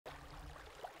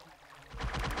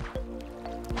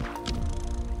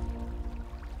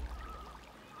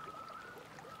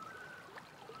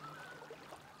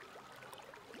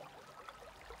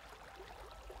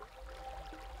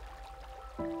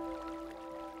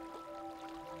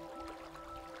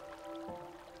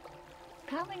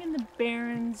Traveling in the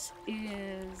Barrens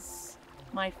is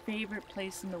my favorite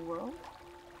place in the world.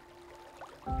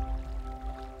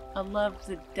 I love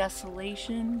the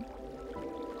desolation.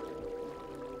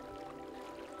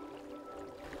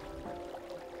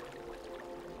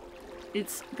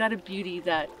 It's got a beauty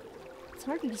that it's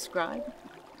hard to describe.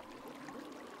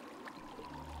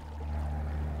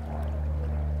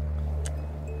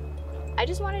 I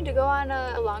just wanted to go on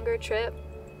a longer trip.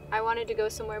 I wanted to go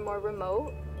somewhere more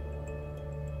remote.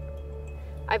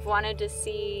 I've wanted to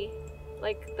see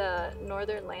like the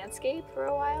northern landscape for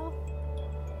a while.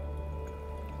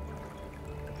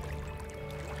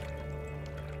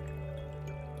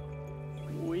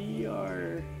 We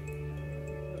are...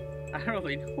 I don't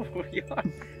really know where we are.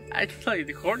 I can tell you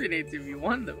the coordinates if you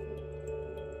want them.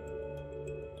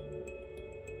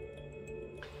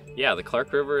 Yeah, the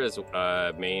Clarke River is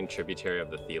a main tributary of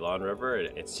the Thelon River.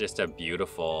 It's just a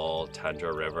beautiful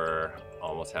tundra river,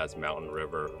 almost has mountain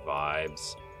river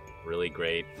vibes. Really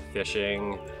great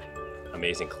fishing,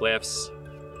 amazing cliffs.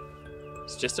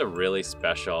 It's just a really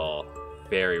special,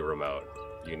 very remote,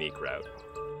 unique route.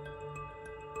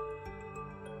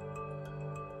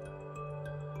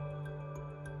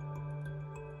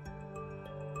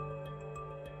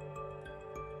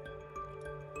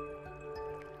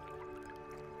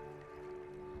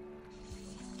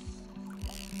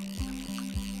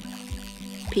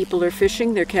 People are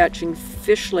fishing, they're catching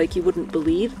fish like you wouldn't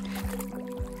believe.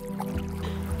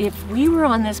 If we were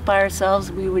on this by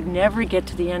ourselves, we would never get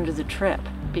to the end of the trip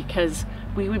because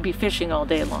we would be fishing all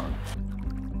day long.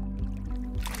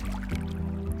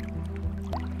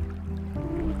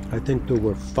 I think there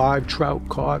were 5 trout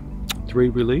caught, 3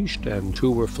 released, and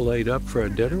 2 were filleted up for a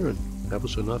dinner, and that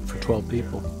was enough for 12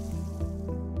 people.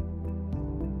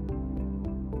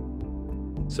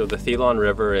 So the Thelon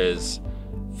River is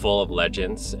full of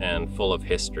legends and full of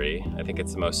history. I think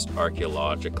it's the most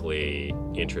archaeologically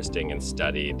interesting and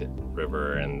studied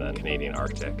river in the Canadian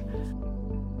Arctic.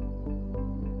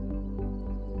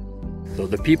 So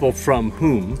the people from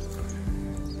whom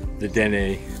the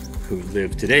Dene who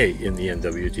live today in the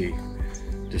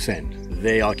NWT descend,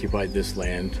 they occupied this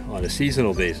land on a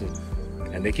seasonal basis,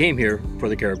 and they came here for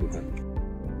the caribou hunt.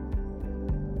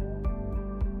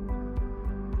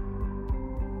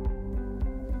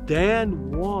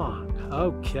 Dan Wong,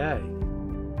 okay.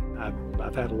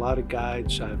 I've had a lot of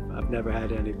guides. I've never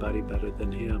had anybody better than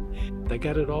him. They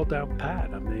got it all down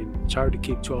pat. I mean, it's hard to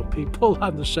keep 12 people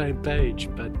on the same page,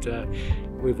 but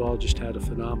we've all just had a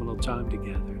phenomenal time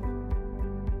together.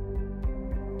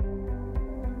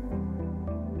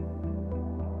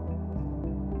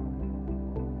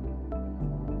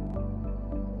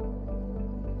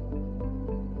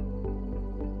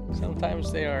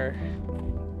 Sometimes they are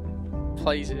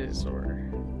places or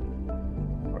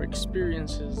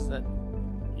experiences that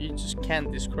you just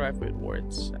can't describe with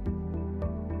words.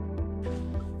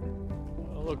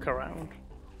 Look around.